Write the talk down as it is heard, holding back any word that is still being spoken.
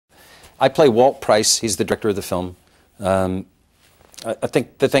I play Walt Price. He's the director of the film. I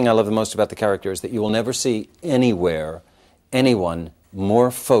think the thing I love the most about the character is that you will never see anywhere anyone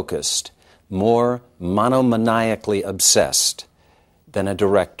more focused, more monomaniacally obsessed than a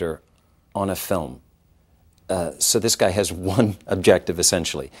director on a film. So this guy has one objective,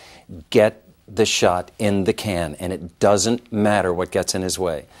 essentially. Get the shot in the can, and it doesn't matter what gets in his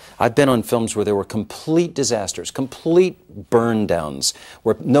way. I've been on films where there were complete disasters, complete burn downs,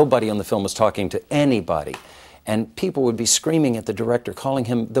 where nobody on the film was talking to anybody. And people would be screaming at the director, calling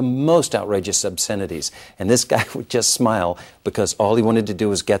him the most outrageous obscenities. And this guy would just smile because all he wanted to do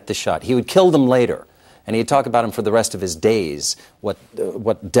was get the shot. He would kill them later. And he'd talk about them for the rest of his days,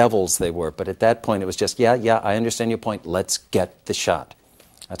 what devils they were. But at that point, it was just, yeah, I understand your point. Let's get the shot.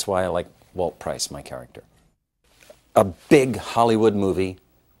 That's why I like Walt Price, my character. A big Hollywood movie,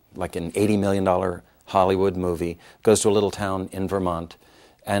 like an $80 million Hollywood movie, goes to a little town in Vermont.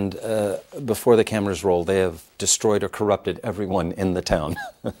 And before the cameras roll, they have destroyed or corrupted everyone in the town.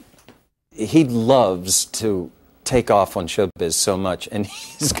 He loves to take off on showbiz so much, and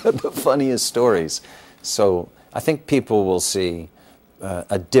he's got the funniest stories. So I think people will see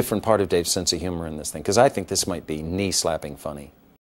a different part of Dave's sense of humor in this thing, because I think this might be knee-slapping funny.